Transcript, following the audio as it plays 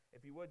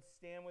If you would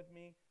stand with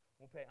me,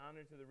 we'll pay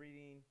honor to the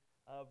reading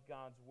of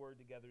God's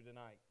word together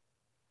tonight.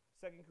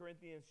 2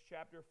 Corinthians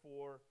chapter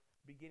 4,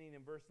 beginning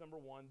in verse number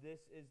 1, this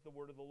is the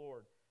word of the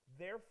Lord.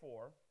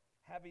 Therefore,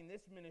 having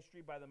this ministry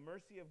by the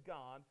mercy of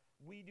God,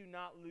 we do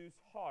not lose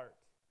heart.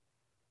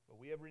 But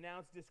we have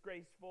renounced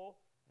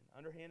disgraceful and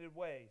underhanded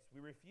ways.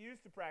 We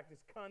refuse to practice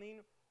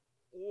cunning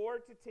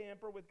or to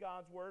tamper with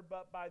God's word,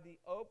 but by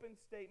the open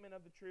statement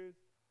of the truth,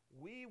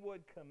 we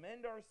would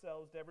commend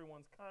ourselves to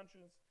everyone's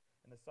conscience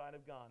in the sight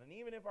of God. And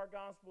even if our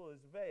gospel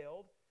is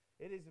veiled,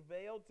 it is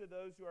veiled to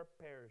those who are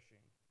perishing.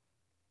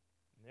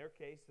 In their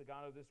case, the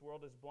God of this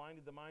world has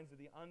blinded the minds of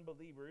the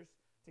unbelievers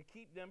to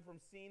keep them from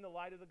seeing the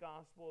light of the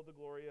gospel of the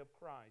glory of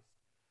Christ,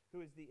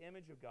 who is the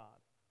image of God.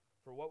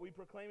 For what we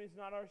proclaim is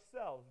not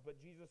ourselves, but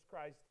Jesus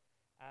Christ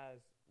as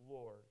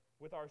Lord,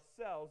 with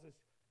ourselves as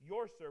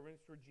your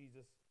servants for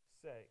Jesus'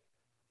 sake.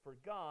 For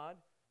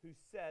God, who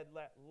said,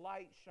 "Let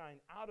light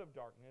shine out of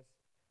darkness,"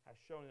 has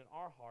shown in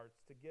our hearts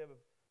to give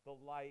the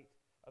light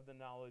of the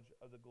knowledge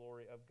of the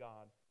glory of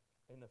God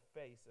in the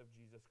face of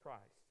Jesus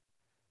Christ.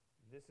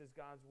 This is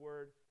God's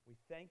word. We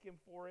thank him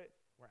for it.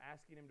 We're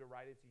asking him to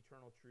write its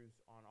eternal truths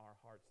on our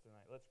hearts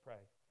tonight. Let's pray.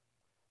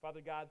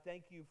 Father God,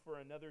 thank you for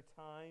another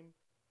time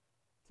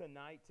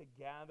tonight to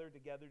gather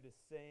together to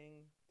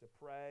sing, to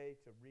pray,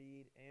 to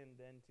read, and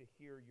then to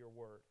hear your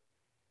word.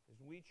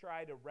 As we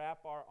try to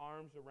wrap our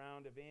arms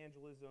around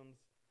evangelism's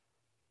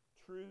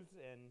truths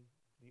and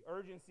the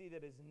urgency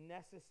that is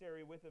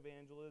necessary with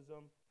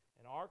evangelism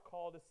and our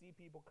call to see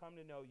people come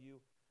to know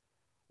you,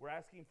 we're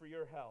asking for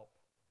your help.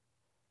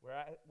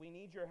 We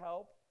need your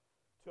help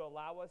to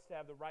allow us to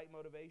have the right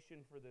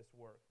motivation for this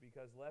work,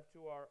 because left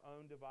to our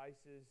own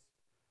devices,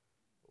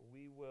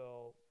 we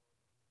will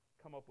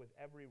come up with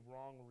every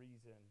wrong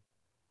reason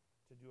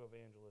to do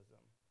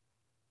evangelism.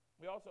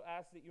 We also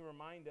ask that you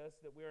remind us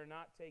that we are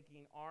not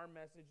taking our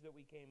message that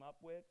we came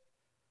up with,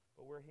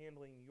 but we're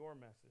handling your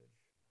message.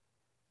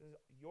 This is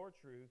your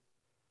truth,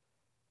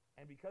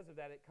 and because of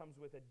that, it comes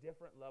with a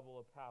different level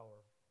of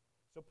power.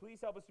 So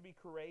please help us to be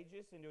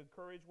courageous and to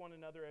encourage one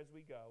another as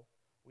we go.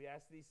 We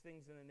ask these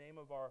things in the name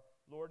of our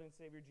Lord and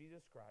Savior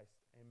Jesus Christ.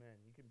 Amen.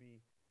 You can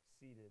be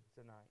seated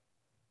tonight.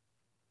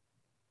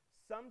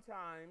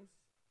 Sometimes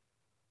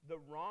the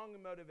wrong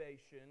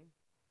motivation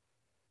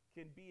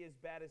can be as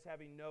bad as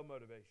having no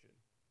motivation.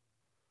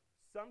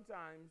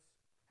 Sometimes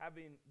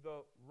having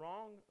the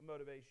wrong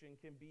motivation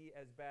can be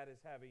as bad as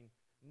having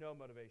no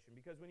motivation.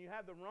 Because when you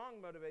have the wrong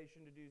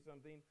motivation to do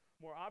something,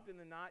 more often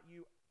than not,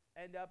 you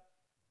end up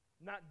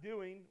not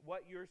doing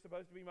what you're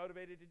supposed to be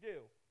motivated to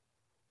do,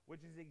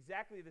 which is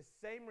exactly the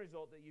same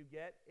result that you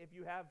get if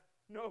you have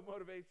no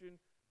motivation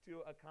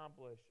to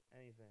accomplish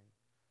anything.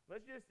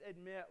 Let's just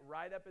admit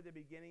right up at the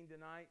beginning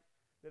tonight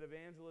that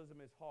evangelism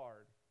is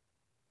hard.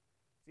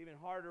 It's even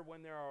harder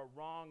when there are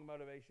wrong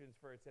motivations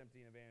for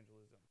attempting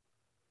evangelism.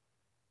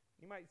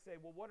 You might say,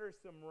 well, what are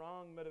some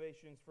wrong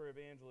motivations for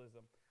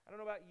evangelism? I don't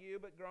know about you,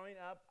 but growing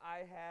up,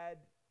 I had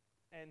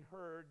and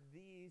heard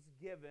these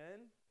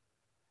given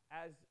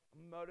as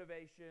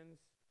motivations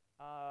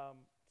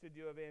to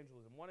do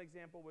evangelism. One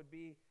example would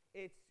be,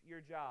 it's your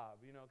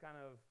job. You know, kind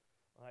of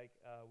like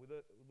we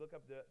look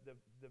up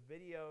the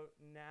video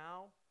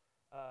now,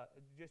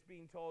 just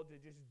being told to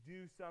just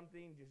do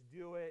something, just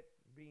do it,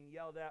 being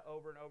yelled at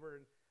over and over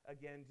and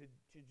again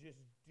to just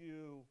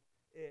do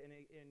it.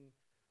 And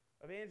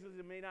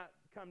evangelism may not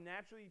come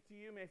naturally to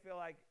you. May feel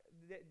like,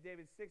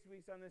 David, 6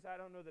 weeks on this, I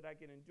don't know that I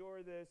can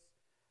endure this.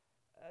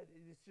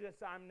 It's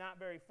just I'm not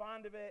very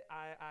fond of it.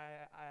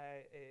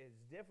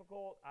 It's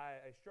difficult.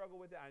 I struggle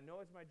with it. I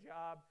know it's my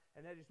job,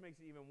 and that just makes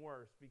it even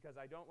worse because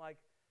I don't like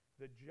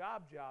the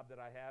job that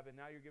I have, and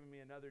now you're giving me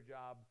another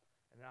job,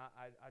 and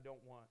I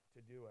don't want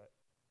to do it.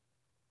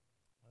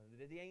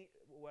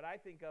 What I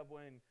think of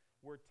when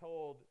we're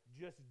told,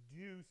 just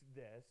do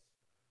this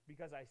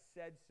because I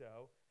said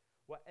so,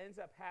 what ends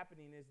up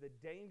happening is the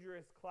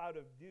dangerous cloud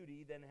of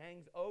duty then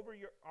hangs over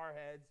our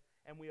heads,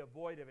 and we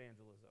avoid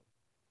evangelism.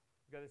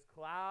 We've got this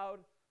cloud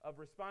of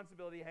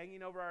responsibility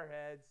hanging over our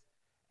heads,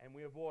 and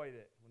we avoid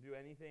it. We'll do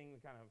anything,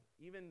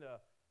 even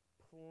the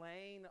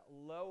plain,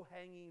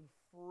 low-hanging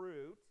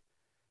fruit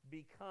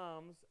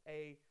becomes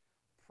a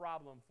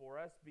problem for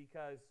us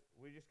because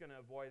we're just going to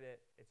avoid it.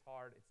 It's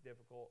hard, it's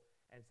difficult,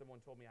 and someone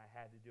told me I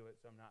had to do it,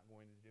 so I'm not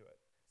going to do it.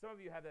 Some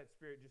of you have that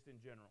spirit just in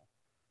general.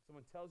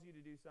 Someone tells you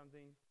to do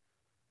something,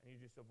 and you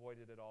just avoid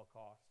it at all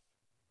costs.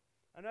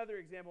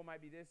 Another example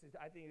might be this.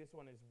 I think this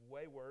one is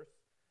way worse.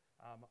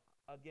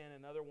 Again,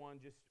 another one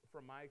just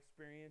from my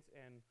experience,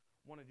 and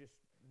want to just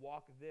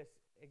walk this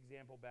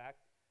example back.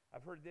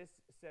 I've heard this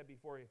said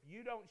before. If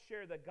you don't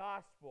share the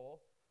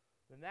gospel,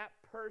 then that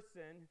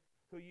person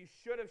who you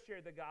should have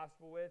shared the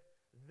gospel with,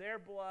 their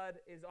blood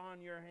is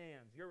on your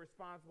hands. You're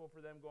responsible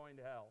for them going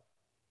to hell.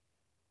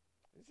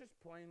 It's just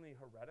plainly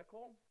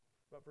heretical,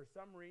 but for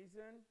some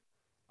reason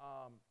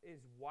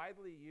is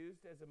widely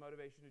used as a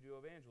motivation to do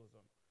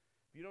evangelism.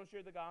 If you don't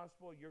share the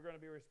gospel, you're going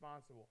to be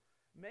responsible.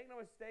 Make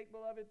no mistake,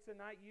 beloved,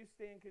 tonight you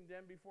stand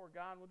condemned before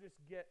God.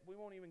 We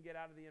won't even get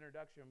out of the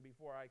introduction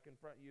before I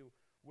confront you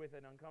with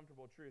an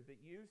uncomfortable truth, that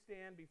you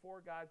stand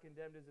before God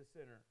condemned as a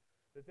sinner,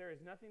 that there is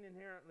nothing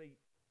inherently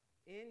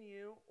in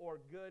you or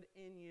good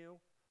in you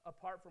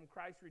apart from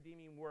Christ's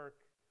redeeming work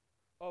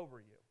over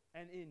you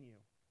and in you.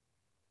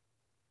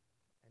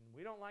 And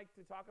we don't like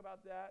to talk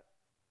about that.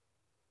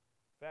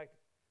 In fact,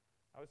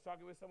 I was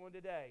talking with someone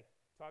today,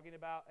 talking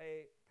about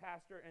a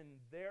pastor in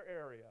their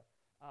area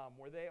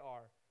where they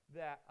are,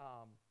 that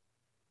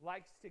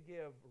likes to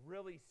give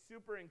really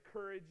super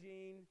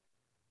encouraging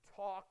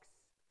talks,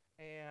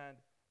 and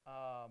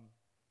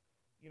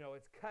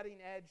it's cutting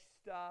edge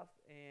stuff,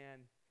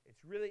 and it's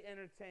really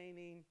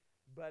entertaining,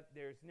 but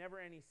there's never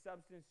any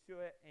substance to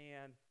it,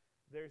 and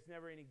there's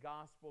never any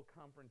gospel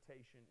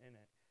confrontation in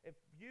it. If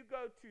you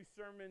go to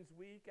sermons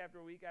week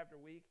after week after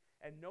week,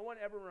 and no one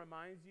ever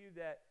reminds you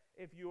that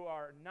if you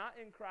are not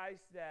in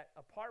Christ, that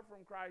apart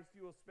from Christ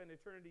you will spend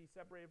eternity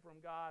separated from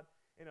God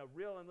in a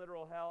real and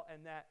literal hell,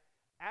 and that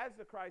as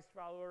a Christ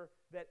follower,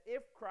 that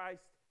if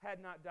Christ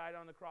had not died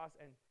on the cross,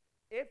 and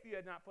if you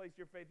had not placed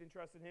your faith and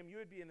trust in him, you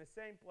would be in the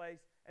same place,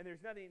 and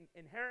there's nothing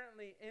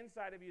inherently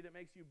inside of you that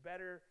makes you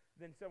better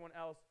than someone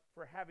else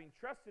for having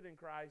trusted in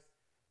Christ,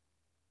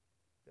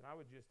 then I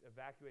would just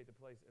evacuate the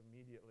place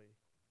immediately.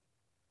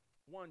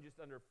 One,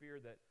 just under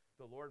fear that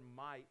the Lord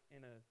might,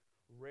 in a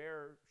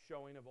rare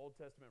showing of Old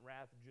Testament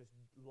wrath, just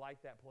light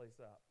that place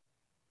up.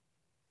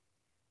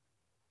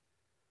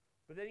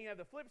 But then you have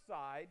the flip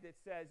side that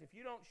says, if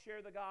you don't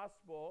share the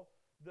gospel,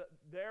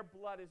 their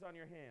blood is on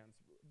your hands.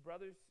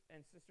 Brothers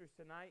and sisters,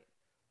 tonight,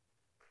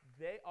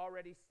 they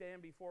already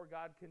stand before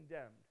God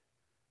condemned.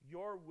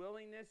 Your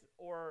willingness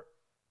or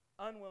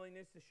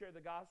unwillingness to share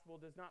the gospel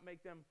does not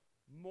make them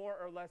more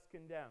or less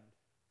condemned.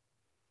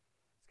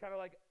 It's kind of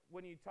like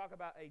when you talk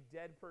about a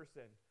dead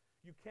person.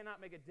 You cannot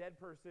make a dead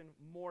person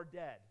more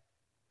dead.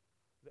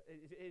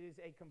 It is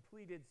a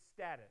completed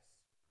status.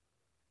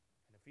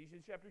 And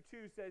Ephesians chapter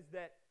 2 says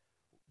that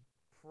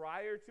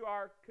prior to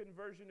our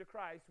conversion to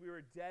Christ, we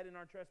were dead in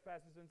our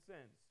trespasses and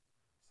sins.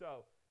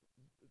 So,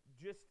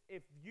 just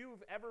if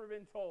you've ever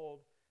been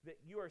told that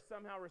you are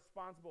somehow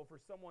responsible for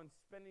someone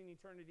spending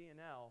eternity in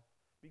hell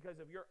because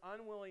of your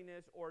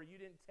unwillingness, or you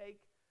didn't take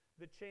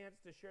the chance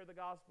to share the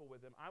gospel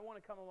with them, I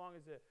want to come along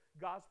as a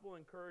gospel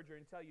encourager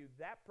and tell you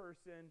that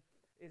person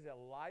is a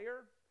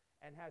liar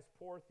and has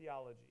poor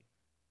theology.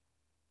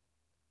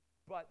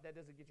 But that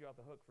doesn't get you off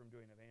the hook from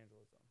doing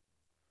evangelism.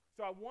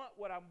 So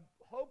what I'm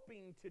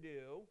hoping to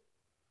do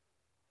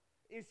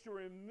is to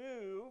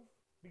remove,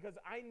 because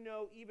I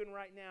know even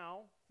right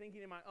now,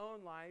 thinking in my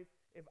own life,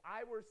 if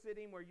I were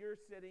sitting where you're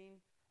sitting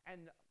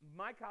and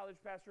my college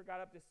pastor got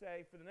up to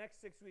say, for the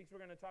next 6 weeks we're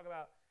going to talk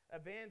about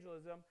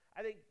evangelism,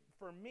 I think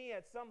for me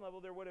at some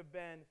level there would have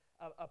been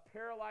a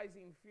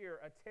paralyzing fear,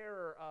 a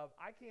terror of,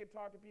 I can't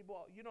talk to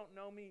people, you don't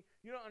know me,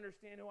 you don't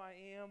understand who I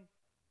am.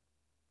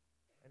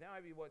 And that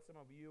might be what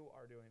some of you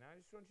are doing. I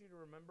just want you to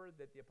remember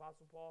that the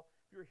Apostle Paul,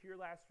 if you were here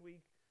last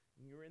week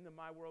and you were in the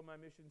My World, My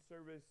Mission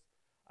service,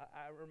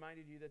 I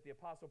reminded you that the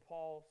Apostle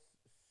Paul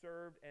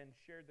served and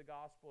shared the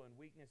gospel in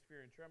weakness,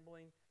 fear, and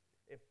trembling.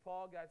 If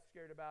Paul got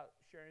scared about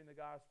sharing the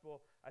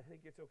gospel, I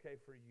think it's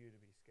okay for you to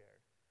be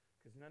scared.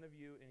 Because none of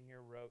you in here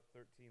wrote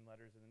 13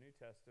 letters in the New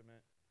Testament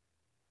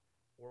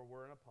or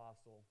were an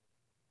apostle.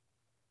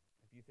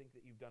 If you think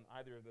that you've done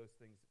either of those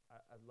things,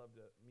 I'd love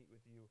to meet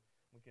with you.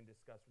 We can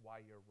discuss why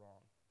you're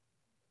wrong.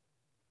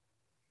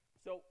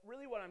 So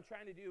really what I'm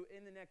trying to do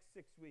in the next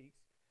 6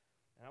 weeks,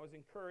 and I was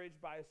encouraged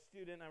by a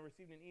student. I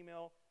received an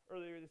email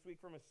earlier this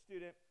week from a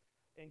student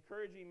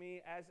encouraging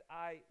me as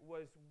I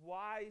was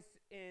wise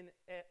in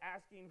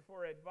asking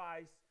for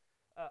advice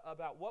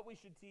about what we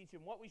should teach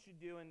and what we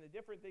should do and the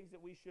different things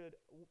that we should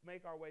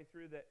make our way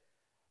through, that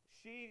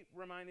she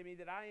reminded me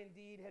that I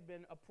indeed had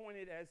been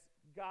appointed as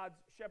God's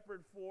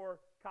shepherd for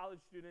college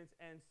students,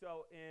 and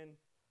so in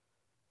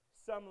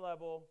some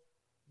level,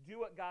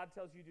 do what God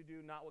tells you to do,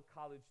 not what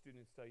college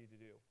students tell you to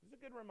do. It's a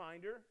good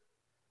reminder.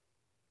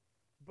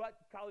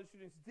 But college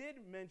students did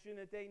mention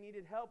that they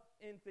needed help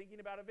in thinking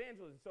about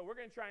evangelism. So we're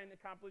going to try and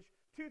accomplish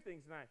two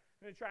things tonight.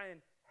 We're going to try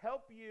and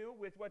help you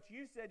with what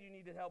you said you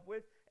needed help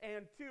with,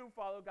 and two,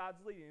 follow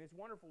God's leading. It's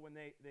wonderful when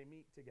they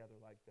meet together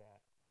like that.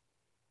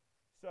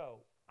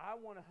 So I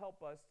want to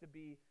help us to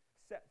be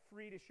set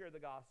free to share the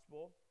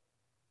gospel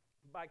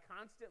by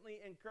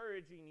constantly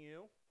encouraging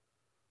you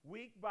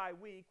week by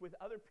week with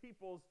other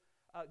people's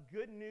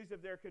good news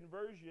of their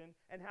conversion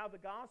and how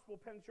the gospel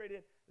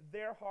penetrated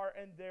their heart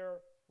and their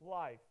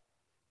life.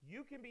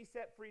 You can be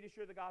set free to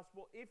share the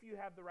gospel if you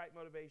have the right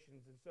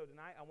motivations. And so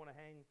tonight I want to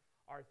hang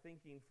our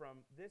thinking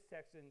from this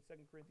text in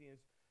 2 Corinthians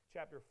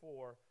chapter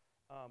 4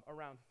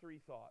 around three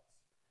thoughts.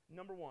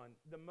 Number one,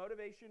 the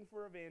motivation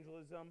for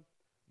evangelism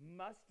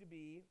must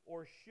be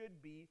or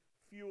should be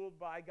fueled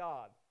by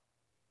God.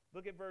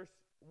 Look at verse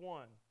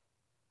 1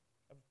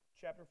 of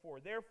chapter 4.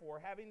 Therefore,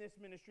 having this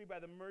ministry by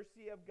the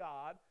mercy of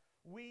God,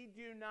 we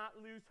do not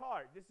lose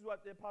heart. This is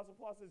what the Apostle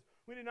Paul says.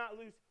 We do not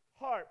lose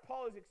heart.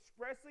 Paul is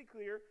expressly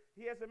clear.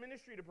 He has a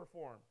ministry to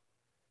perform.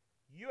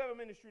 You have a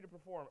ministry to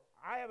perform.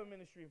 I have a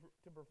ministry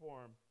to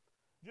perform.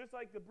 Just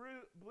like the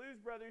Blues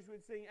Brothers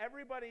would sing,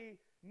 everybody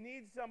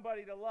needs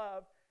somebody to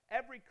love.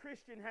 Every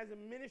Christian has a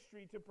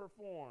ministry to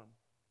perform.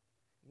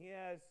 He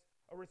has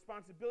a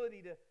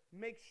responsibility to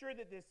make sure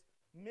that this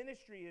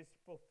ministry is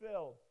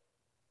fulfilled.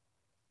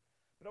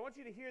 But I want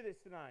you to hear this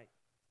tonight.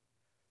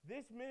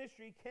 This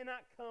ministry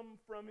cannot come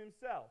from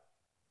himself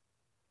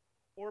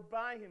or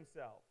by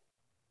himself.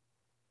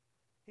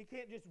 He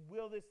can't just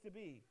will this to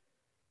be.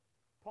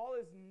 Paul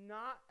is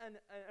not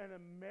an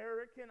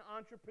American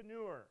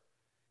entrepreneur.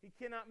 He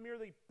cannot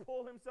merely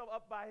pull himself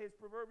up by his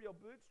proverbial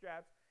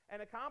bootstraps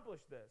and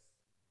accomplish this.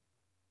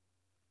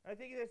 I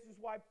think this is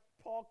why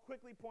Paul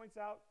quickly points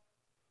out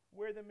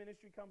where the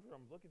ministry comes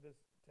from. Look at this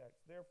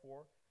text.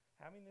 Therefore,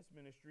 having this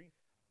ministry,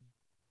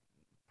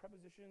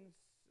 prepositions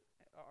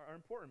are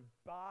important.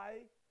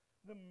 By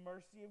the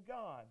mercy of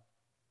God.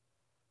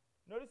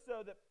 Notice,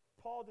 though, that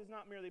Paul does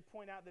not merely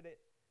point out that it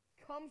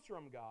comes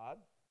from God.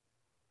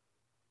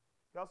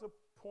 He also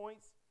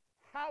points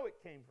how it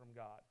came from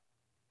God.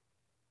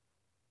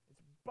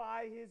 It's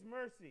by his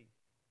mercy.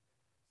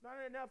 It's not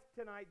enough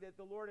tonight that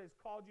the Lord has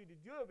called you to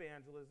do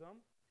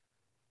evangelism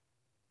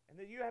and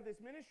that you have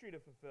this ministry to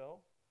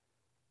fulfill,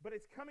 but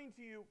it's coming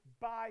to you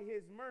by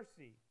his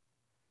mercy,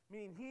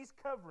 meaning he's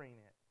covering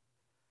it.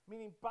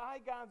 Meaning by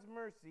God's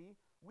mercy,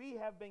 we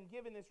have been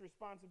given this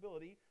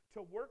responsibility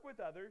to work with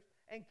others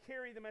and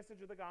carry the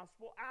message of the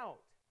gospel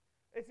out.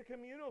 It's a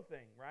communal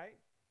thing, right?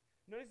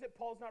 Notice that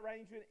Paul's not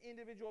writing to an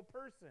individual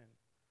person.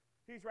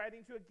 He's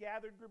writing to a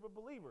gathered group of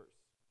believers.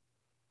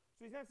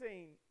 So he's not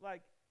saying,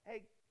 like,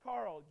 hey,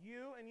 Carl,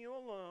 you and you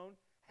alone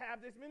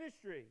have this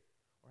ministry.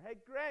 Or, hey,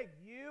 Greg,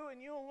 you and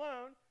you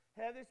alone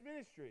have this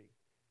ministry.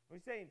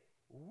 He's saying,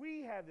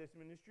 we have this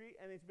ministry,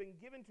 and it's been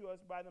given to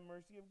us by the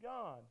mercy of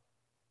God.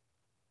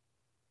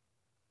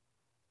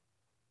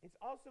 It's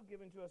also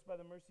given to us by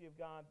the mercy of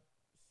God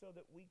so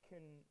that we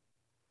can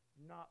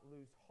not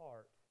lose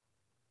heart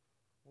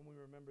when we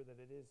remember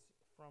that it is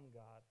from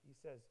God. He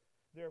says,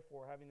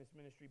 therefore, having this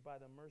ministry by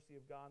the mercy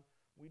of God,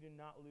 we do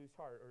not lose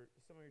heart. Or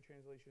some of your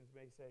translations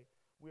may say,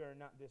 we are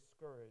not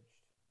discouraged.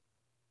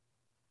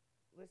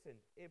 Listen,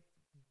 if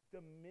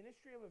the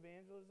ministry of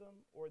evangelism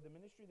or the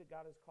ministry that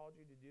God has called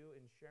you to do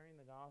in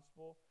sharing the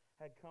gospel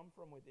had come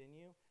from within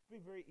you, it'd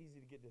be very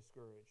easy to get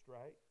discouraged,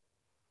 right?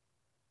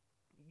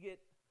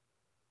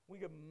 We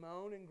could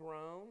moan and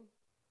groan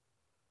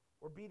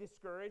or be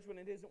discouraged when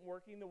it isn't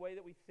working the way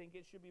that we think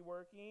it should be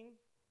working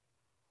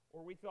or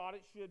we thought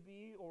it should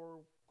be,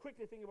 or quick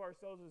to think of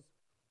ourselves as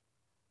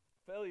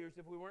failures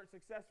if we weren't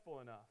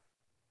successful enough.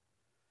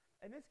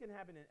 And this can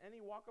happen in any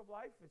walk of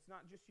life. It's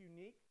not just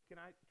unique. Can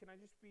I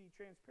just be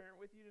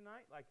transparent with you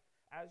tonight? Like,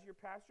 as your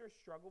pastor,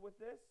 struggle with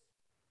this.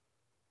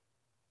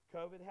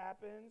 COVID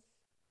happens.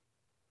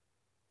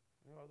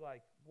 You know,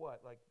 like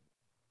what? Like,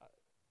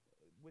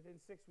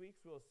 within 6 weeks,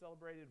 we'll have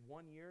celebrated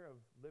 1 year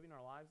of living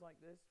our lives like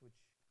this, which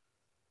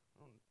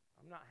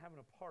I'm not having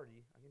a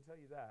party. I can tell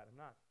you that.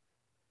 I'm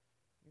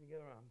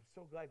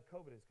so glad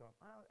COVID has come.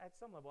 Well, at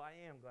some level, I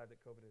am glad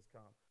that COVID has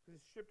come because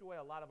it's stripped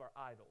away a lot of our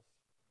idols.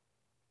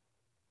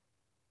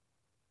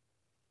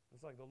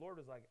 It's like the Lord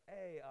is like,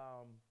 hey,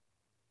 I'm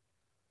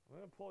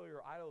going to pull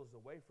your idols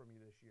away from you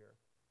this year.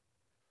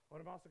 But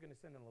I'm also going to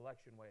send an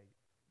election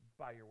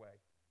by your way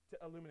to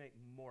illuminate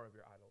more of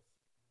your idols.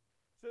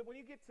 So when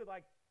you get to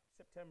like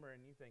September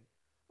and you think,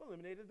 I've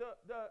eliminated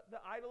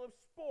the idol of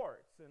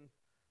sports, and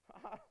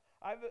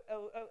I've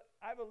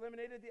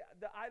eliminated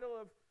the idol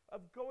of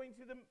going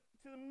to the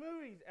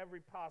movies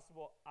every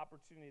possible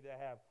opportunity to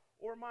have,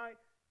 or my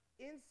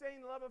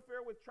insane love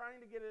affair with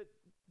trying to get a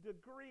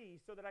degree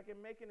so that I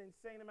can make an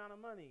insane amount of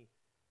money.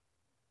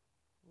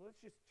 Let's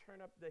just turn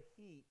up the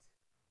heat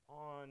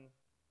on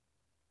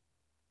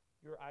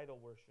your idol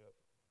worship.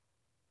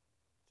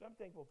 So I'm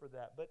thankful for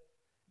that. But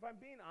if I'm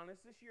being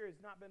honest, this year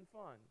has not been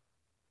fun.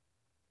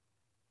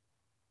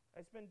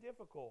 It's been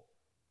difficult.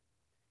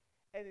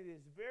 And it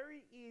is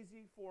very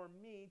easy for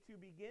me to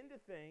begin to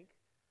think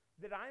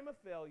that I'm a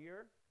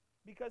failure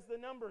because the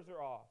numbers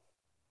are off,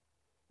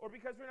 or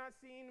because we're not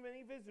seeing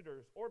many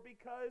visitors, or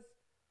because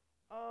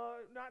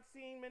not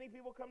seeing many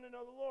people come to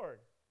know the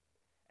Lord.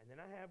 And then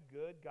I have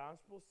good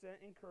gospel-sent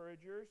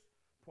encouragers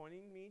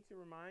pointing me to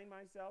remind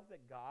myself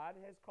that God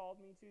has called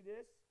me to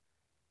this.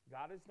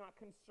 God is not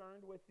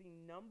concerned with the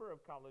number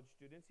of college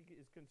students. He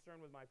is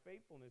concerned with my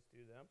faithfulness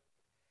to them.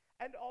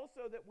 And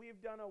also that we've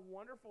done a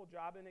wonderful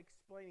job in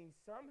explaining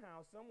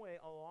somehow, some way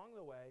along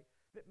the way,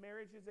 that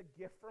marriage is a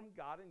gift from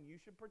God and you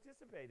should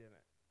participate in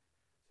it.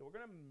 So we're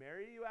going to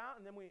marry you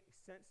out, and then we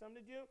sent some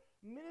to do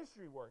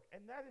ministry work.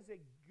 And that is a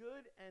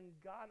good and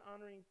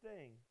God-honoring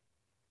thing.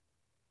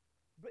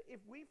 But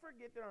if we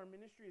forget that our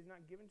ministry is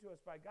not given to us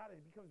by God,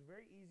 it becomes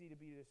very easy to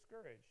be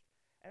discouraged.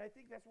 And I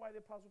think that's why the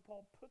Apostle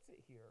Paul puts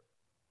it here.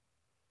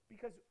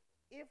 Because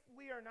if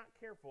we are not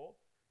careful,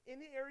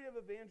 in the area of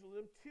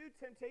evangelism, two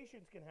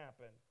temptations can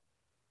happen.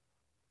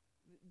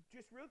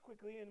 Just real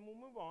quickly, and we'll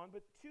move on,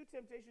 but two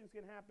temptations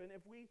can happen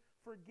if we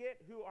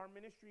forget who our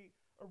ministry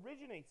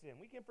originates in.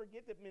 We can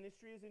forget that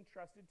ministry is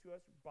entrusted to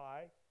us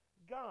by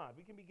God.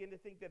 We can begin to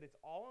think that it's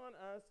all on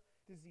us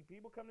to see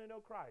people come to know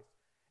Christ.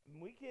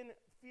 We can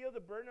feel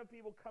the burden of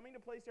people coming to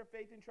place their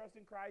faith and trust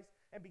in Christ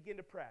and begin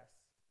to press.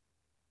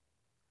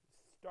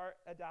 Start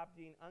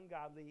adopting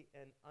ungodly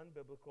and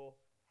unbiblical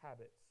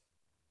habits.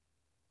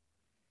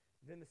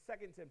 Then the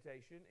second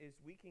temptation is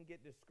we can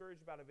get discouraged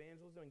about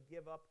evangelism and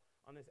give up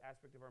on this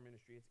aspect of our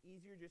ministry. It's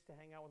easier just to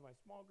hang out with my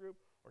small group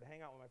or to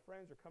hang out with my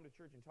friends or come to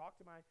church and talk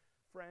to my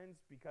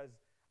friends because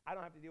I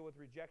don't have to deal with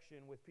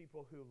rejection with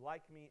people who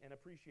like me and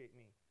appreciate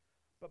me.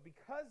 But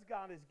because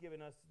God has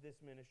given us this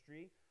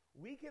ministry,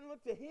 we can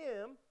look to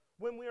Him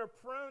when we are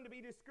prone to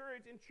be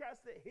discouraged and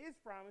trust that His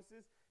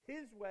promises,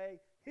 His way,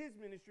 His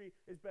ministry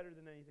is better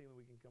than anything that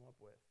we can come up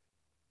with.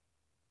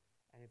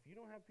 And if you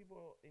don't have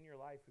people in your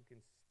life who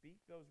can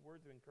speak those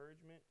words of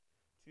encouragement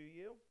to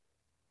you,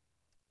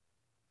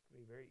 it's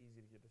going to be very easy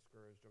to get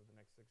discouraged over the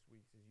next 6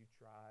 weeks as you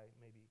try,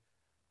 maybe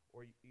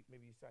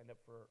you signed up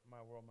for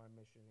My World, My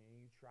Mission, and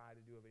you try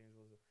to do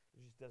evangelism.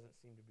 It just doesn't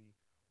seem to be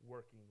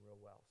working real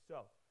well.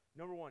 So,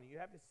 number one, you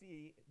have to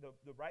see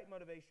the right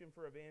motivation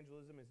for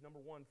evangelism is, number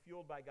one,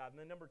 fueled by God.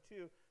 And then number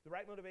two, the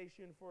right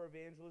motivation for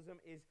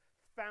evangelism is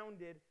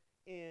founded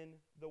in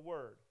the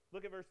Word.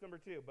 Look at verse number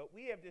 2. But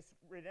we have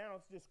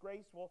renounced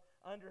disgraceful,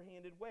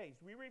 underhanded ways.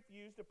 We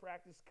refuse to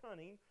practice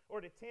cunning or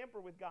to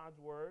tamper with God's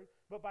Word,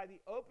 but by the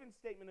open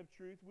statement of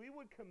truth, we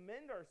would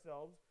commend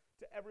ourselves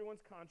to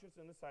everyone's conscience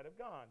in the sight of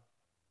God.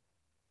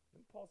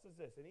 And Paul says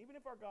this, and even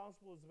if our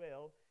gospel is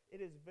veiled,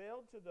 it is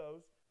veiled to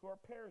those who are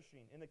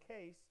perishing. In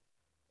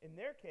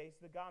their case,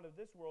 the God of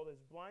this world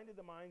has blinded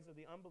the minds of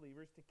the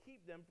unbelievers to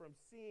keep them from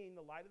seeing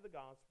the light of the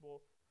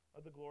gospel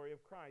of the glory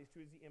of Christ,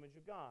 who is the image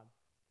of God.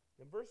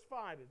 In verse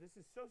 5, this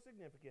is so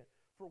significant.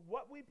 For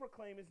what we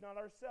proclaim is not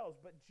ourselves,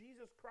 but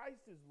Jesus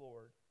Christ is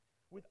Lord,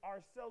 with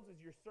ourselves as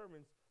your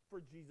servants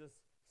for Jesus'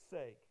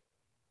 sake.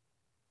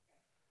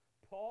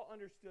 Paul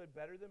understood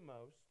better than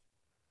most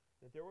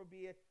that there would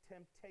be a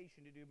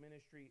temptation to do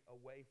ministry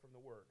away from the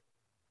Word.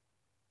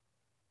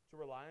 To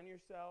rely on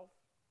yourself,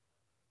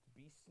 to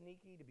be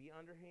sneaky, to be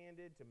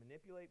underhanded, to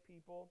manipulate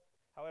people.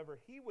 However,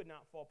 he would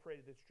not fall prey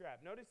to this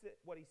trap. Notice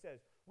what he says.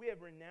 We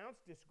have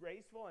renounced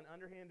disgraceful and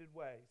underhanded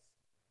ways.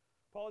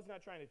 Paul is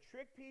not trying to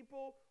trick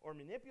people or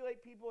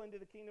manipulate people into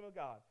the kingdom of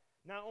God.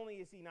 Not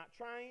only is he not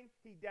trying,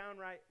 he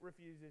downright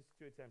refuses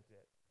to attempt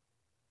it.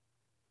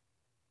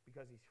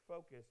 Because he's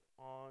focused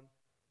on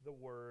the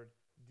Word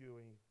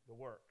doing the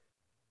work.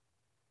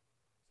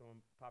 Someone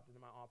popped into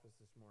my office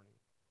this morning.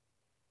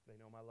 They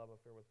know my love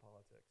affair with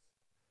politics.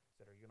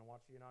 Said, are you going to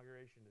watch the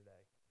inauguration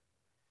today?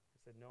 I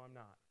said, no, I'm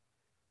not.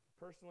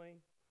 Personally,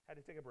 had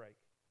to take a break.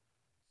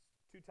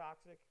 It's too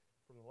toxic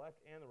from the left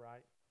and the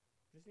right.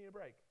 Just need a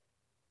break.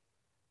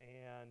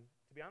 And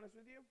to be honest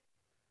with you,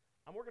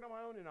 I'm working on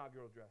my own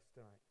inaugural dress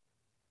tonight.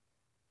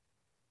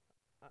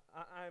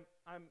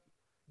 I'm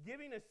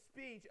giving a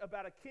speech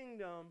about a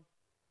kingdom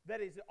that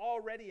is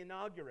already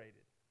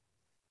inaugurated.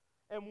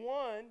 And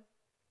one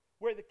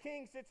where the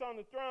king sits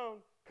on the throne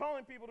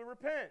calling people to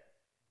repent.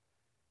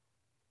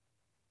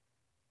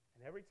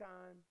 And every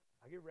time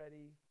I get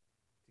ready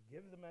to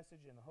give the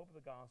message and the hope of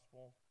the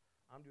gospel,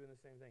 I'm doing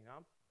the same thing.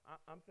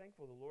 I'm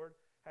thankful the Lord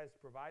has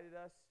provided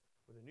us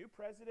with a new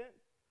president.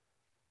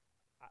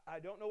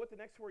 I don't know what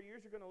the next 4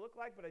 years are going to look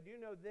like, but I do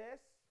know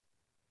this,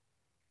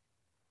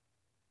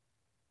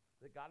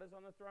 that God is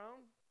on the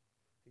throne.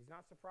 He's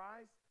not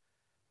surprised.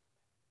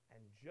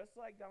 And just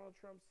like Donald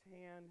Trump's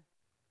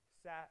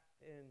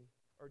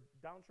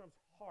Donald Trump's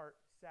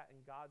heart sat in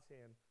God's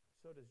hand,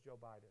 so does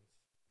Joe Biden's.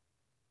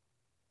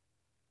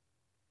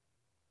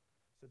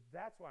 So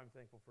that's why I'm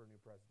thankful for a new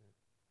president.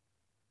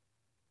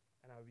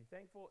 And I would be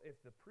thankful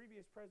if the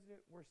previous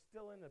president were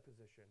still in the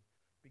position,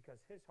 because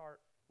his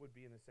heart would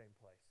be in the same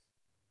place.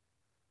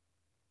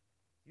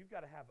 You've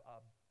got to have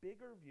a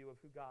bigger view of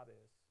who God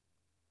is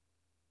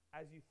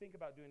as you think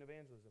about doing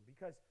evangelism,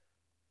 because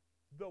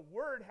the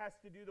Word has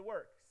to do the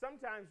work.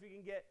 Sometimes we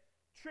can get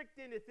tricked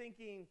into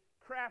thinking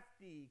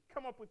crafty,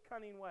 come up with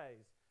cunning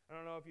ways. I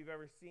don't know if you've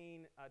ever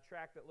seen a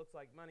tract that looks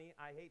like money.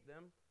 I hate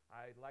them.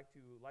 I'd like to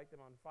light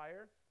them on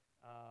fire.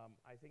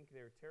 I think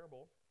they're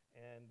terrible,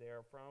 and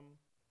they're from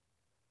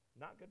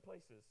not good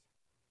places.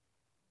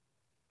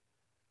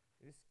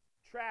 This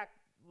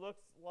tract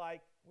looks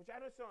like, which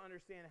I just don't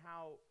understand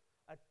how,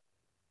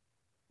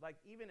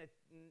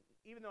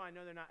 even though I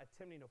know they're not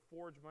attempting to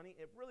forge money,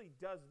 it really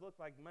does look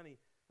like money.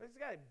 This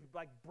guy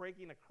like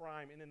breaking a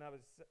crime in and of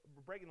itself,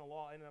 breaking the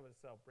law in and of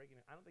itself.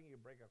 I don't think you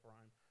can break a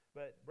crime,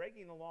 but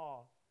breaking the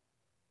law.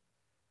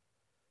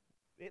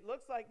 It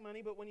looks like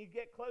money, but when you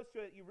get close to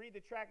it, you read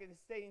the tract and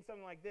it's stating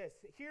something like this.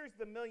 Here's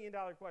the $1 million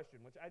question,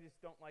 which I just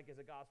don't like as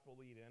a gospel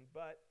lead-in,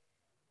 but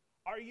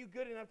are you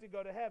good enough to go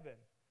to heaven?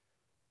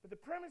 But the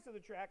premise of the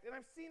tract, and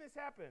I've seen this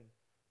happen,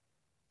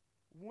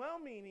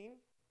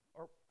 well-meaning,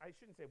 or I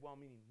shouldn't say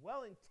well-meaning,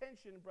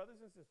 well-intentioned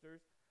brothers and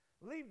sisters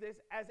leave this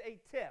as a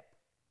tip.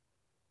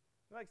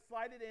 Like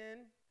slide it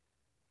in,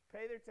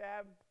 pay their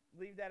tab,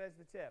 leave that as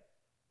the tip.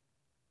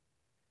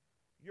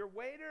 Your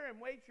waiter and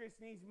waitress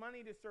needs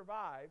money to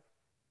survive,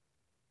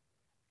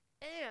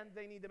 and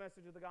they need the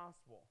message of the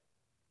gospel.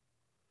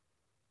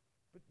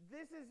 But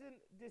this isn't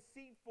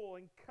deceitful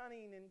and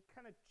cunning and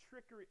kind of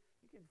trickery.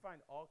 You can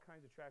find all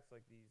kinds of tracts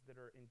like these that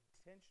are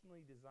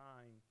intentionally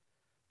designed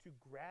to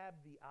grab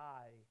the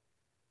eye.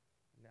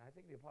 And I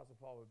think the Apostle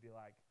Paul would be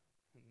like,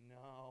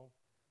 no.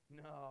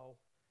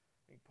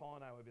 I think Paul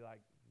and I would be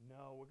like,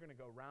 no, we're going to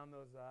go round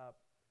those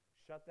up,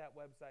 shut that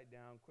website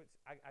down.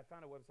 I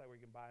found a website where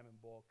you can buy them in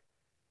bulk.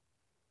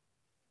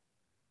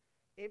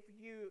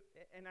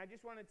 And I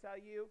just want to tell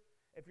you,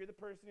 if you're the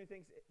person who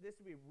thinks this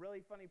would be a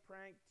really funny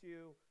prank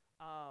to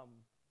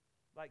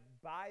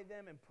buy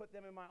them and put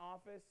them in my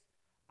office,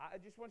 I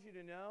just want you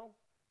to know,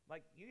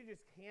 you can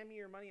just hand me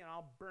your money and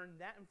I'll burn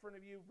that in front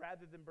of you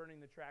rather than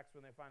burning the tracts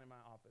when they find in my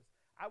office.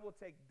 I will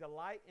take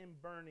delight in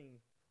burning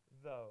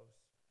those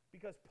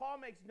because Paul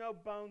makes no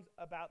bones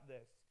about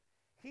this.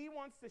 He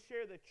wants to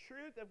share the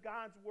truth of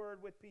God's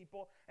word with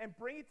people and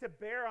bring it to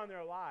bear on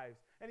their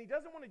lives. And he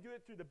doesn't want to do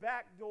it through the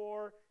back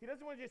door. He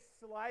doesn't want to just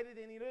slide it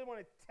in. He doesn't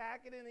want to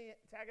tack it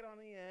on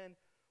the end.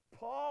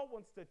 Paul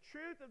wants the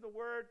truth of the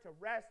word to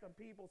rest on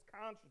people's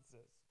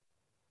consciences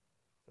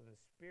so the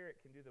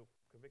Spirit can do the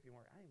convicting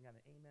work. I ain't got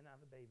an amen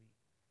out of the baby.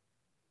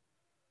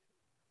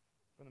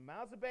 From the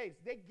mouths of babes,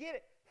 they get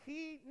it.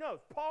 He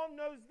knows. Paul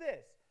knows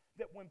this,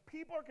 that when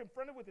people are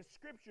confronted with the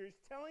Scriptures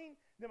telling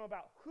them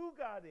about who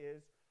God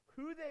is,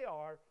 who they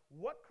are,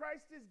 what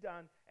Christ has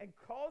done, and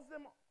calls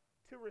them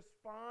to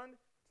respond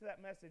to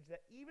that message,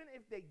 that even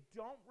if they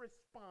don't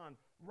respond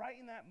right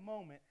in that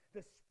moment,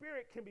 the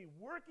Spirit can be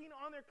working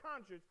on their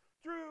conscience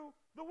through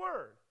the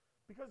Word,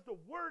 because the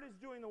Word is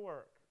doing the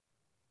work.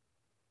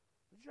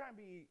 You try and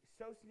be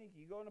so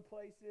sneaky. You go into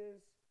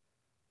places,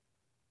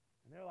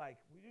 and they're like,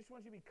 we just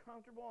want you to be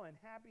comfortable and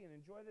happy and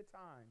enjoy the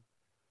time.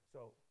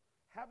 So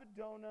have a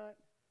donut,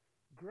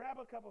 grab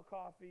a cup of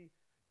coffie,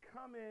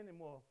 come in, and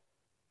we'll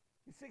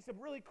sing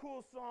some really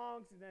cool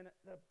songs, and then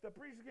the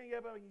preacher's going to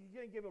get up and he's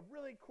going to give a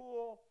really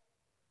cool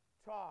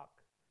talk.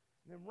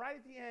 And then right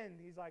at the end,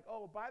 he's like,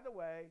 oh, by the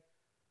way,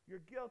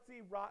 you're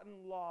guilty,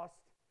 rotten, lost,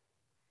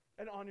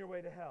 and on your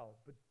way to hell.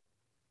 But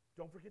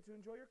don't forget to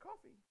enjoy your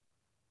coffee.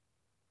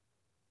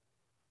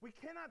 We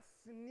cannot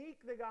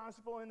sneak the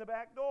gospel in the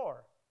back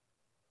door.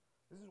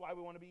 This is why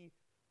we want to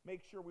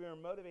make sure we are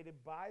motivated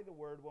by the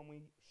word when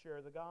we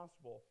share the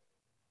gospel,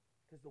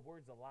 because the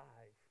word's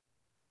alive.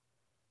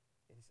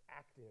 It is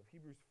active.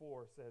 Hebrews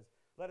 4 says,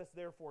 let us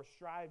therefore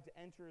strive to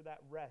enter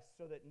that rest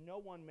so that no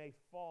one may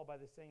fall by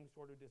the same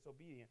sort of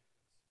disobedience.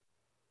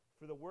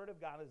 For the word of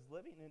God is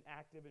living and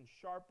active and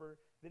sharper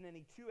than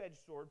any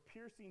two-edged sword,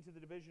 piercing to the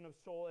division of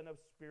soul and of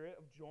spirit,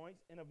 of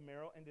joints and of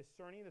marrow, and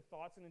discerning the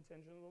thoughts and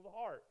intentions of the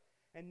heart.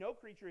 And no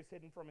creature is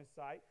hidden from his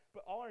sight,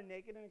 but all are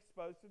naked and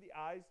exposed to the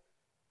eyes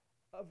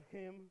of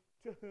him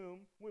to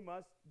whom we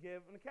must give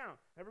an account.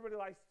 Everybody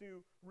likes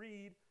to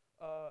read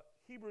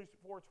Hebrews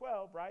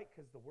 4:12, right?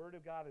 Because the word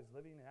of God is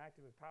living and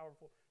active and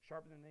powerful,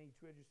 sharper than any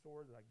two-edged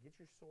sword. Like, get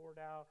your sword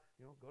out,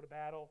 go to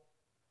battle.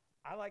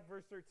 I like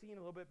verse 13 a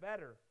little bit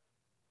better.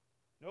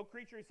 No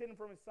creature is hidden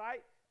from his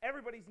sight.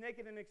 Everybody's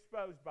naked and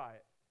exposed by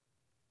it.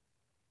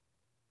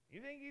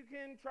 You think you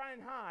can try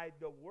and hide,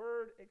 the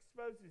word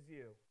exposes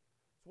you.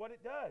 It's what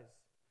it does.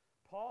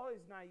 Paul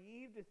is not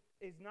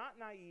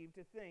naive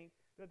to think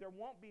that there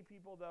won't be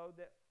people, though,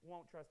 that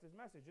won't trust his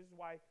message. This is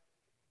why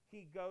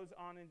he goes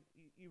on and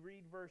you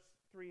read verse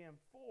 3 and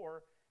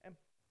 4, and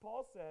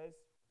Paul says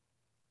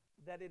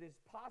that it is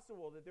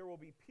possible that there will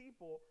be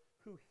people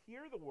who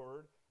hear the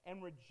word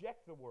and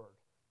reject the word.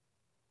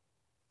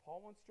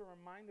 Paul wants to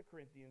remind the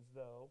Corinthians,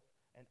 though,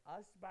 and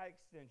us by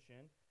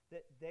extension,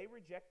 that they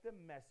reject the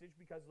message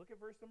because, look at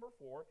verse number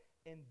 4,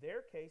 in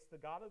their case, the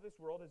God of this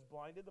world has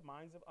blinded the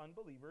minds of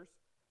unbelievers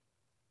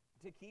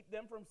to keep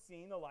them from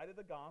seeing the light of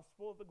the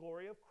gospel of the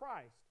glory of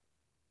Christ.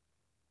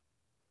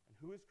 And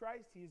who is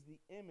Christ? He is the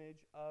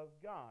image of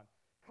God.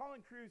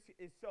 Colin Cruz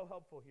is so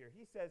helpful here.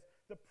 He says,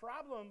 the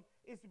problem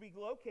is to be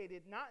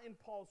located not in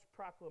Paul's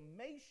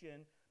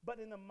proclamation, but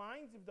in the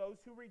minds of those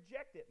who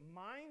reject it,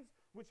 minds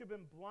which have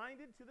been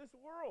blinded to this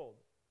world.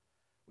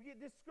 We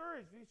get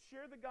discouraged. We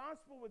share the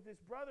gospel with this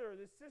brother or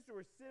this sister,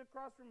 or sit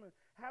across from him,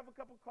 have a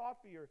cup of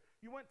coffee, or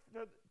you went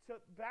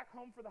back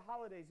home for the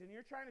holidays and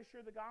you're trying to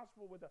share the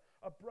gospel with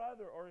a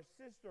brother or a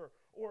sister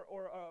or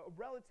a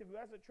relative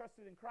who hasn't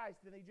trusted in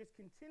Christ, and they just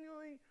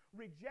continually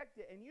reject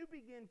it, and you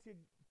begin to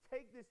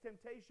take this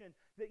temptation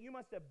that you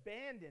must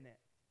abandon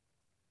it.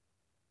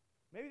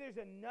 Maybe there's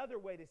another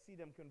way to see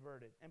them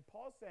converted. And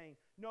Paul's saying,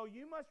 no,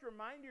 you must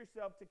remind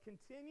yourself to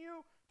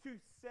continue to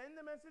send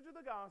the message of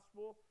the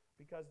gospel,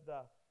 because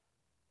the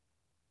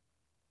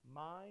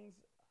minds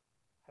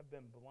have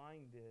been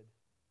blinded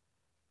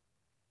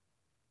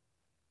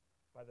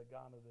by the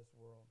God of this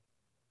world.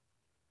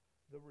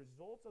 The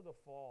results of the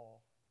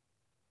fall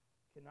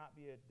cannot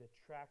be a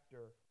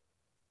detractor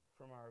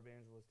from our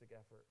evangelistic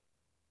effort.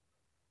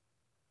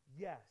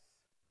 Yes,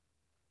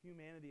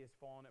 humanity has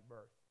fallen at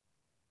birth.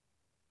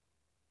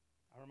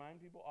 I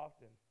remind people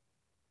often,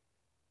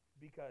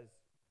 because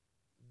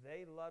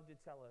they love to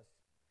tell us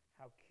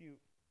how cute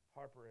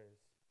Harper is,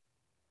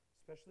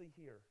 especially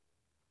here.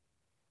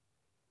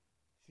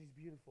 She's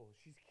beautiful.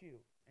 She's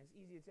cute. And it's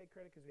easy to take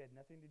credit because we had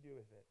nothing to do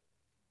with it.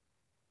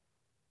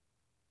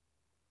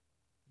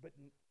 But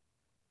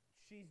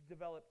she's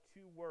developed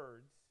 2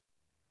 words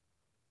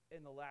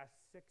in the last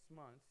 6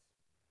 months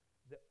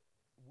that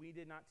we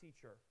did not teach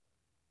her.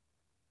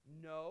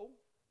 No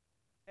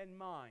and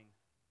mine.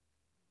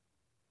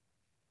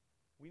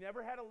 We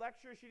never had a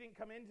lecture. She didn't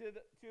come into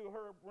to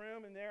her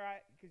room and there,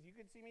 because you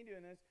could see me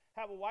doing this,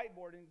 have a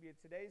whiteboard and be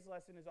today's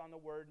lesson is on the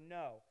word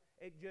no.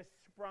 It just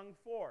sprung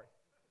forth.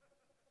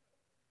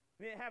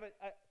 We didn't have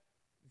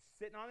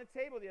sitting on the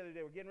table the other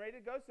day. We're getting ready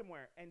to go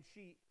somewhere, and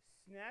she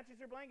snatches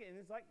her blanket and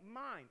it's like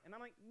mine. And I'm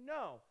like,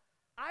 no,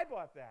 I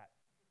bought that.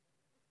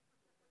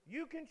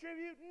 You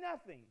contribute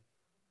nothing.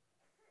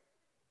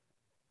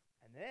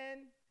 And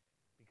then,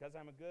 because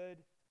I'm a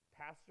good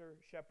pastor,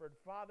 shepherd,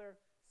 father,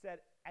 said,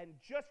 and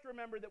just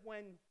remember that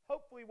when,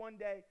 hopefully one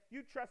day,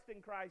 you trust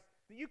in Christ,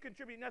 that you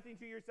contribute nothing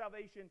to your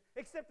salvation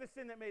except the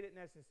sin that made it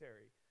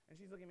necessary. And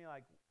she's looking at me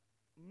like,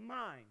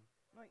 mine.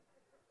 I'm like,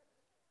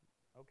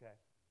 okay.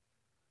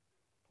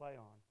 Play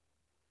on.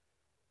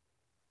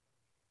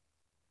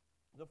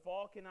 The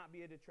fall cannot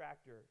be a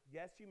detractor.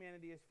 Yes,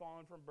 humanity has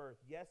fallen from birth.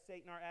 Yes,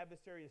 Satan, our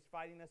adversary, is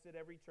fighting us at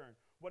every turn.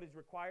 What is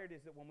required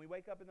is that when we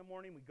wake up in the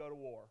morning, we go to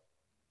war.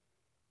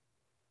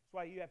 That's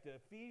why you have to,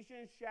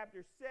 Ephesians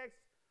chapter 6,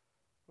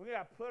 we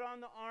got to put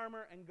on the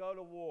armor and go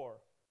to war.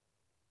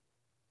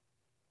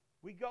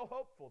 We go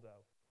hopeful,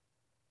 though,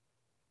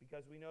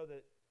 because we know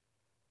that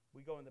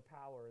we go in the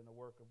power and the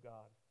work of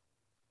God.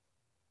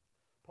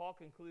 Paul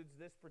concludes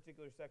this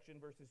particular section,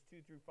 verses 2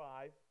 through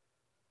 5,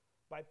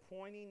 by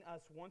pointing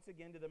us once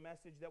again to the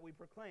message that we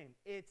proclaim.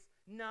 It's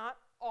not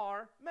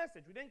our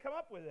message. We didn't come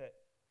up with it.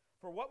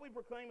 For what we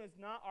proclaim is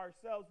not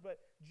ourselves, but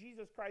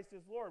Jesus Christ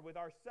is Lord, with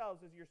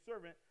ourselves as your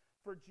servant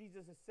for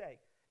Jesus'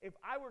 sake. If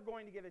I were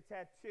going to get a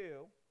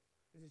tattoo,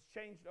 this has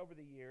changed over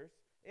the years.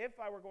 If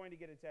I were going to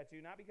get a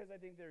tattoo, not because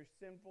I think they're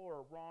sinful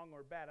or wrong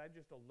or bad, I'm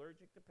just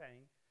allergic to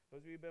pain.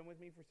 Those of you who've been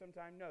with me for some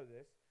time know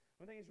this.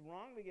 I don't think it's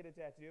wrong to get a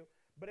tattoo,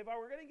 but if I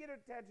were going to get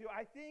a tattoo,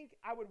 I think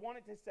I would want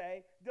it to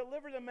say,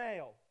 deliver the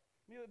mail.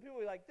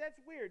 People are like, that's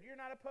weird. You're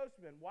not a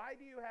postman. Why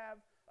do you have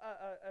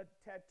a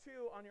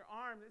tattoo on your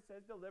arm that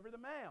says deliver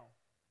the mail?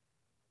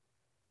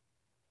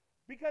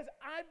 Because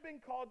I've been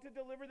called to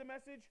deliver the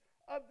message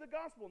of the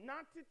gospel,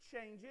 not to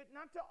change it,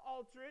 not to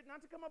alter it,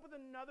 not to come up with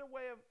another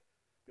way of...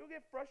 People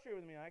get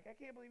frustrated with me, like, I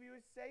can't believe you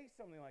would say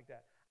something like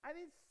that. I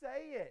didn't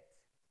say it.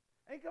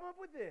 I didn't come up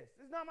with this.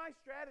 This is not my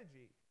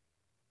strategy.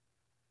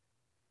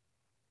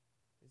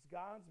 It's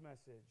God's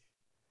message.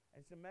 And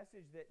it's a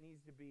message that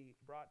needs to be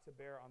brought to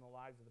bear on the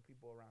lives of the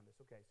people around us.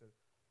 Okay, so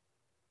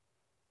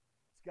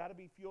it's got to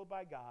be fueled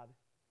by God.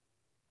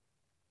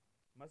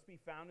 Must be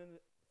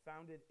founded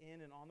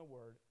in and on the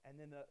Word.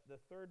 And then the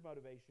third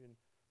motivation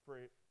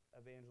for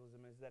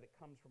evangelism is that it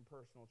comes from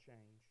personal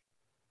change.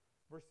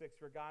 Verse 6,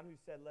 for God who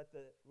said, let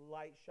the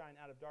light shine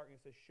out of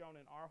darkness, has shone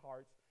in our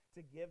hearts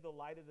to give the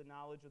light of the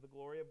knowledge of the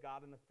glory of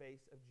God in the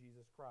face of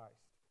Jesus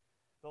Christ.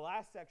 The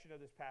last section of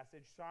this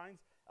passage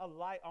shines a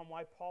light on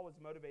why Paul was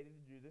motivated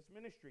to do this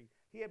ministry.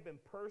 He had been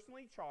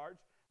personally charged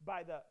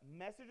by the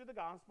message of the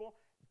gospel,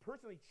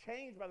 personally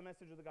changed by the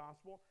message of the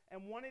gospel,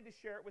 and wanted to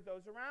share it with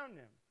those around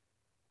him.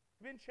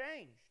 He'd been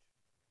changed.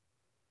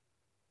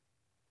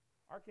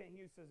 R. Kent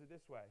Hughes says it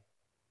this way.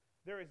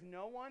 There is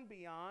no one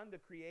beyond the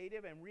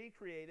creative and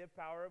recreative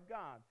power of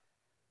God.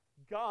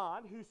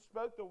 God, who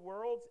spoke the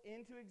worlds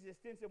into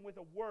existence and with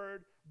a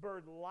word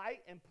birthed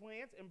light and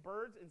plants and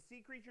birds and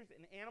sea creatures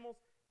and animals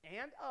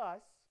and us,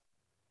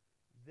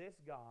 this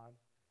God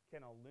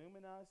can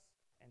illumine us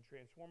and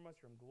transform us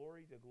from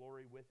glory to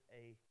glory with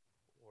a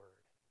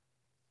word.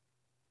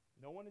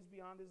 No one is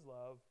beyond his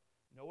love,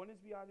 no one is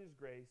beyond his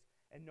grace,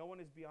 and no one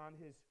is beyond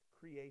his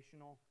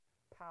creational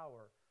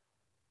power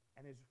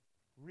and his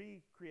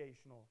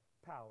recreational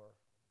power.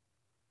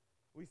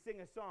 We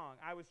sing a song,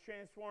 I was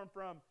transformed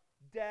from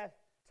death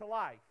to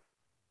life.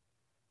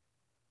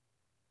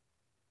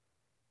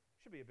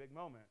 Should be a big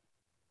moment.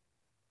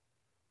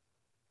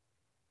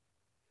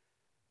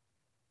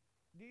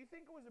 Do you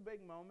think it was a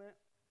big moment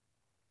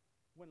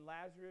when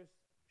Lazarus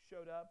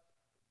showed up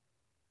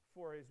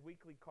for his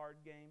weekly card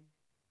game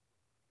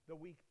the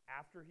week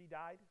after he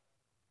died?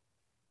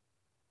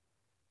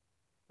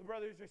 The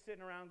brothers are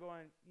sitting around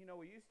going,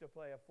 we used to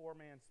play a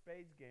 4-man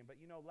spades game, but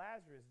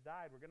Lazarus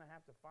died. We're going to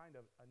have to find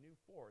a new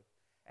fourth.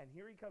 And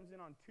here he comes in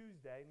on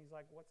Tuesday, and he's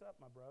like, what's up,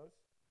 my bros?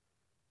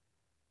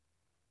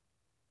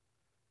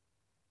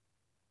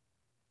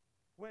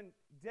 When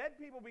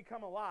dead people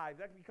become alive,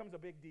 that becomes a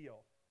big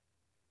deal.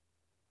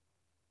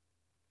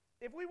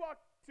 If we walk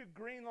to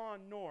Green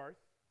Lawn North,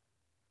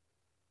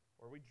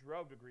 or we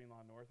drove to Green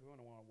Lawn North, we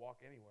wouldn't want to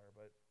walk anywhere,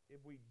 but if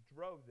we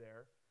drove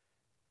there,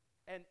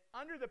 and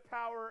under the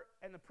power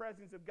and the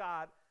presence of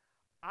God,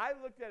 I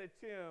looked at a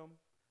tomb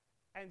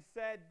and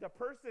said the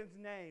person's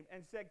name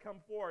and said,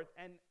 come forth.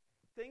 And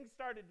things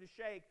started to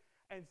shake.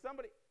 And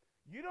somebody,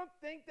 you don't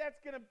think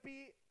that's going to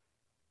be,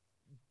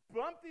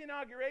 bump the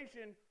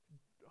inauguration,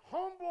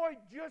 homeboy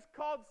just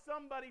called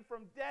somebody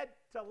from dead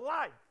to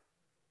life.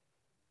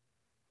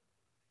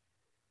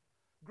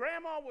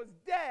 Grandma was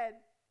dead.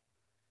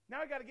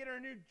 Now I got to get her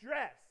a new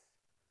dress.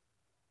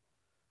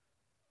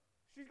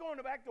 She's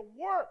going back to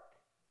work.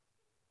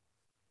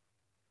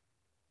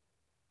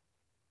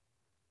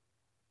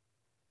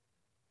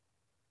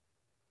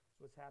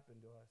 That's what's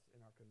happened to us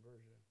in our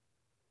conversion.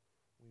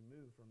 We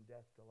moved from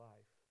death to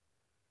life.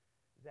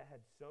 That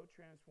had so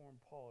transformed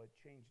Paul, it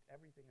changed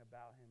everything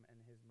about him and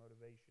his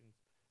motivations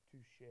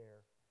to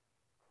share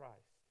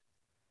Christ.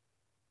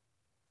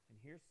 And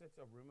here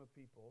sits a room of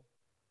people,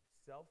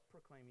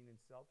 self-proclaiming and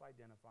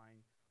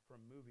self-identifying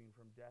from moving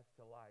from death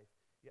to life,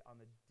 yet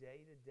on the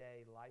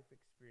day-to-day life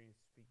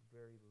experience speak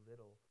very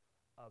little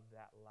of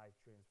that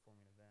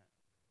life-transforming event.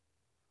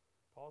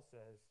 Paul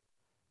says,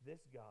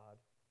 this God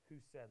who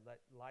said,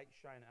 let light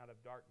shine out of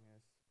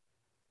darkness,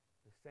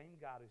 the same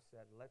God who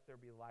said, let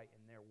there be light,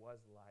 and there was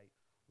light,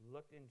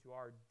 looked into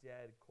our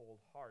dead, cold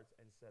hearts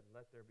and said,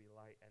 let there be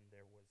light, and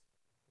there was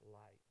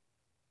light.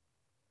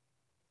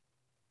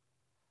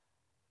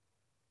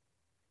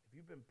 If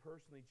you've been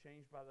personally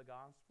changed by the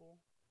gospel,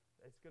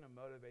 it's going to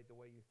motivate the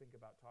way you think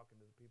about talking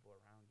to the people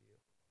around you.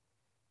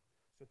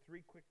 So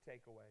 3 quick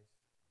takeaways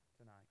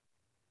tonight.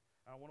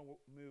 I want to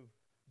move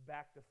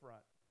back to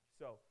front.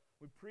 So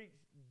we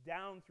preached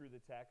down through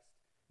the text.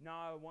 Now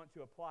I want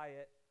to apply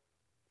it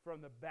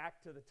from the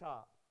back to the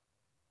top.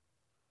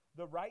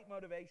 The right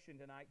motivation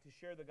tonight to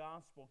share the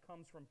gospel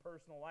comes from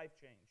personal life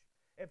change.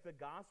 If the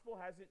gospel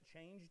hasn't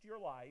changed your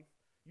life,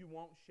 you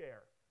won't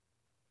share.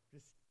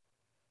 Just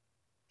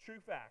true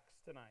facts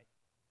tonight.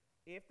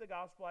 If the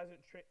gospel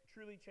hasn't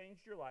truly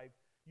changed your life,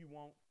 you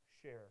won't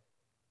share.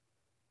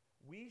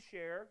 We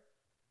share,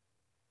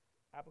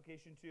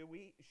 application 2,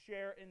 we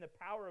share in the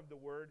power of the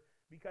word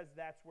because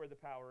that's where the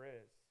power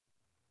is.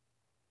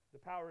 The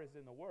power is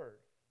in the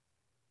word.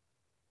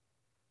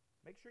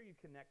 Make sure you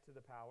connect to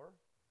the power.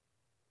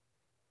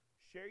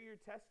 Share your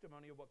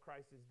testimony of what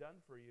Christ has done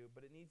for you,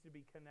 but it needs to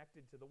be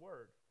connected to the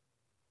word.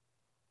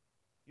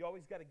 You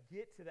always got to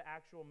get to the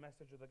actual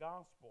message of the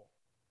gospel.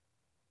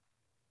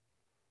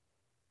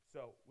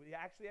 So we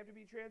actually have to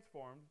be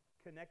transformed,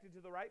 connected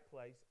to the right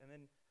place, and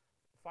then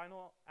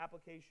final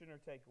application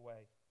or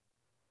takeaway.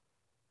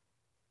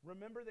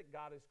 Remember that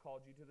God has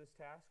called you to this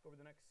task over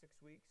the next 6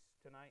 weeks,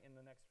 tonight and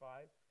the next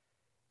 5.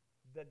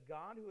 The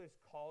God who has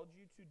called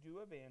you to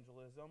do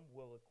evangelism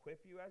will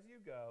equip you as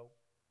you go,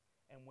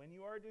 and when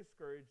you are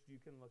discouraged,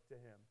 you can look to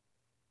him.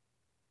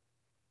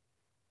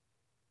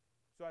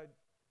 So I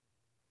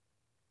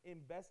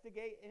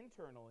investigate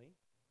internally,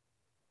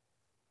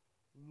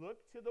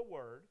 look to the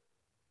word,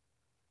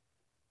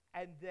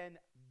 and then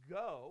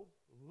go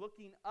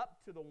looking up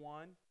to the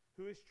one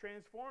who has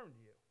transformed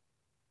you.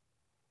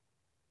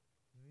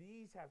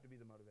 These have to be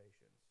the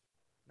motivations.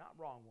 Not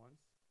wrong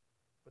ones,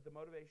 but the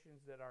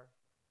motivations that are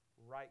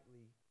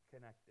rightly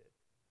connected.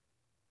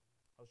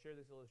 I'll share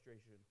this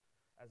illustration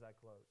as I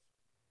close.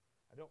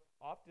 I don't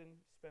often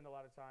spend a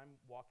lot of time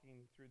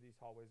walking through these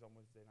hallways on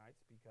Wednesday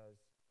nights because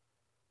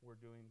we're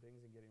doing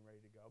things and getting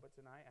ready to go. But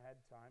tonight I had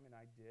time, and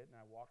I did, and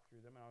I walked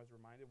through them, and I was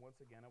reminded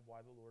once again of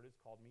why the Lord has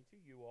called me to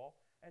you all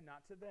and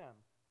not to them.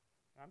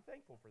 And I'm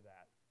thankful for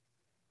that.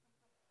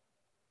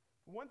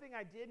 One thing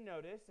I did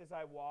notice as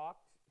I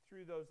walked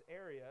through those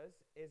areas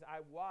is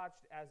I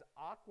watched as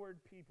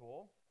awkward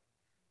people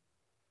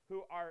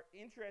who are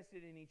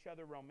interested in each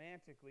other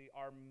romantically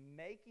are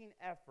making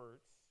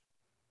efforts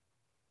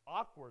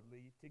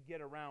awkwardly to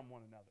get around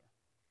one another.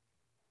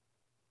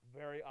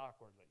 Very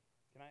awkwardly.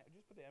 Can I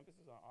just put the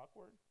emphasis on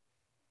awkward?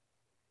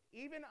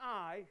 Even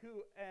I,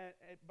 who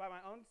by my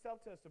own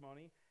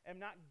self-testimony,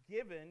 am not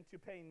given to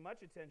paying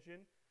much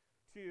attention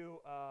to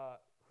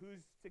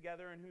who's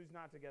together and who's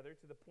not together,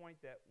 to the point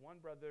that one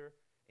brother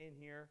in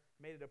here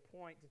made it a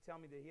point to tell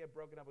me that he had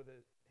broken up with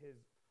his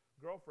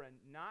girlfriend,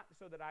 not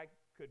so that I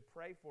could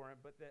pray for him,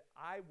 but that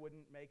I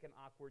wouldn't make an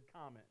awkward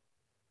comment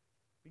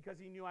because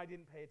he knew I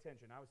didn't pay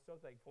attention. I was so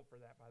thankful for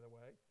that, by the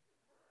way.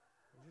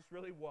 It just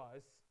really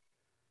was.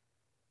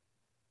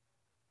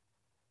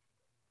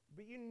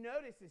 But you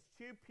notice as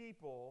 2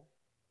 people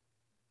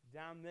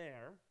down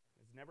there,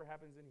 as never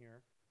happens in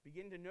here,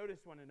 begin to notice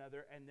one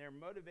another and their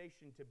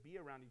motivation to be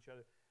around each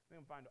other, they're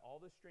going to find all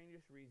the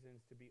strangest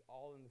reasons to be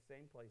all in the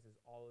same places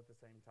all at the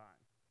same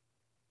time.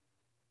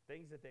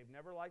 Things that they've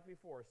never liked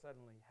before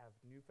suddenly have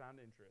newfound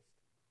interest.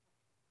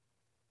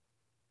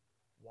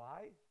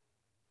 Why?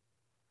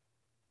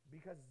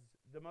 Because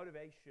the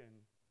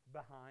motivation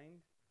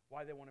behind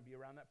why they want to be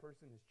around that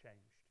person has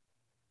changed.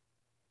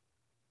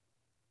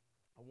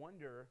 I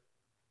wonder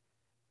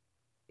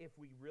if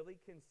we really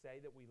can say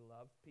that we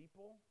love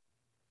people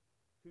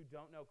who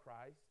don't know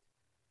Christ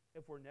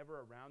if we're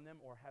never around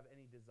them or have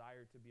any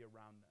desire to be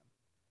around them.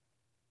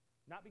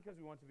 Not because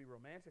we want to be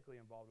romantically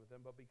involved with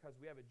them, but because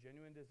we have a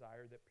genuine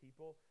desire that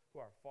people who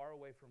are far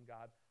away from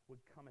God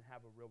would come and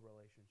have a real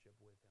relationship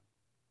with him.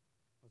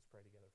 Let's pray together.